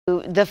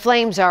The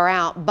flames are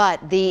out,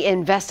 but the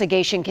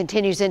investigation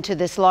continues into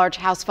this large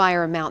house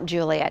fire in Mount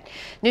Juliet.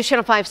 News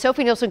Channel 5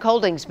 Sophie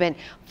Nielsen-Colding's been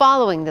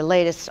following the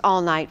latest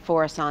all night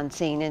for us on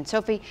scene. And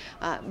Sophie,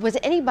 was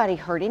anybody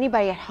hurt,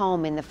 anybody at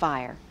home in the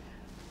fire?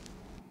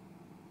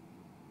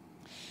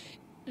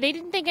 They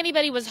didn't think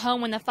anybody was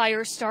home when the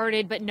fire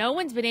started, but no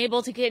one's been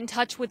able to get in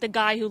touch with the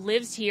guy who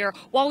lives here.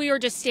 While we were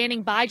just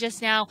standing by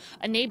just now,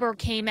 a neighbor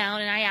came out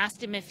and I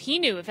asked him if he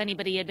knew if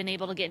anybody had been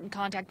able to get in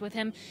contact with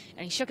him,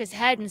 and he shook his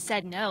head and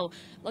said no.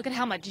 Look at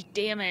how much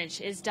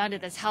damage is done to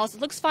this house.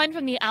 It looks fine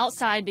from the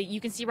outside, but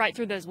you can see right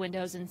through those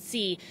windows and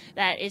see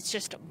that it's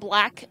just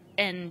black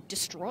and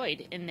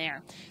destroyed in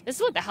there. This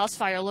is what the house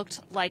fire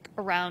looked like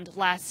around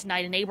last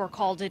night. A neighbor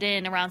called it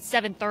in around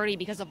 7:30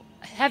 because of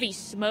heavy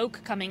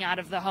smoke coming out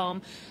of the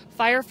home.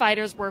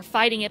 Firefighters were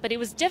fighting it, but it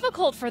was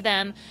difficult for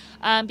them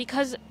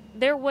because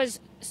there was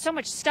so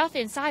much stuff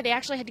inside. They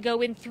actually had to go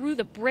in through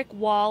the brick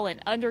wall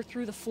and under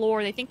through the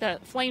floor. They think the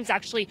flames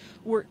actually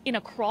were in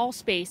a crawl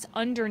space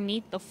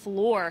underneath the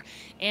floor.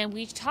 And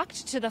we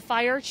talked to the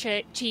fire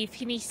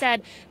chief, and he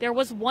said there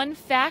was one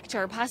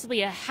factor,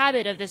 possibly a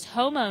habit of this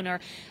homeowner,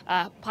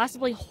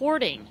 possibly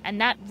hoarding, and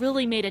that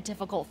really made it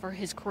difficult for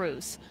his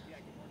crews.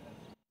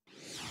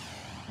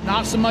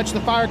 Not so much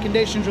the fire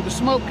conditions or the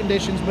smoke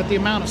conditions, but the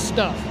amount of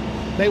stuff.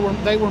 They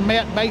were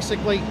met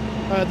basically.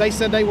 They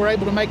said they were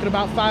able to make it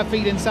about 5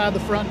 feet inside the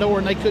front door,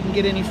 and they couldn't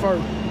get any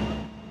further.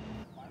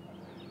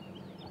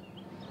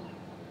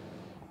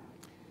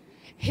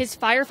 His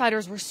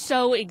firefighters were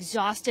so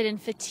exhausted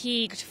and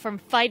fatigued from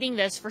fighting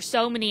this for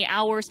so many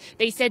hours.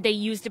 They said they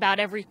used about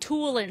every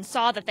tool and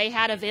saw that they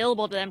had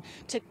available to them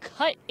to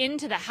cut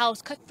into the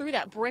house, cut through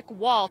that brick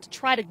wall to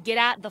try to get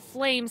at the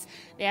flames.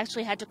 They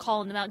actually had to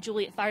call in the Mount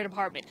Juliet Fire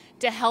Department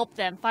to help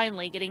them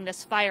finally getting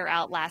this fire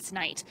out last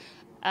night.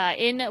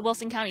 In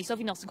Wilson County,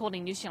 Sophie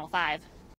Nielsen-Colding, News Channel 5.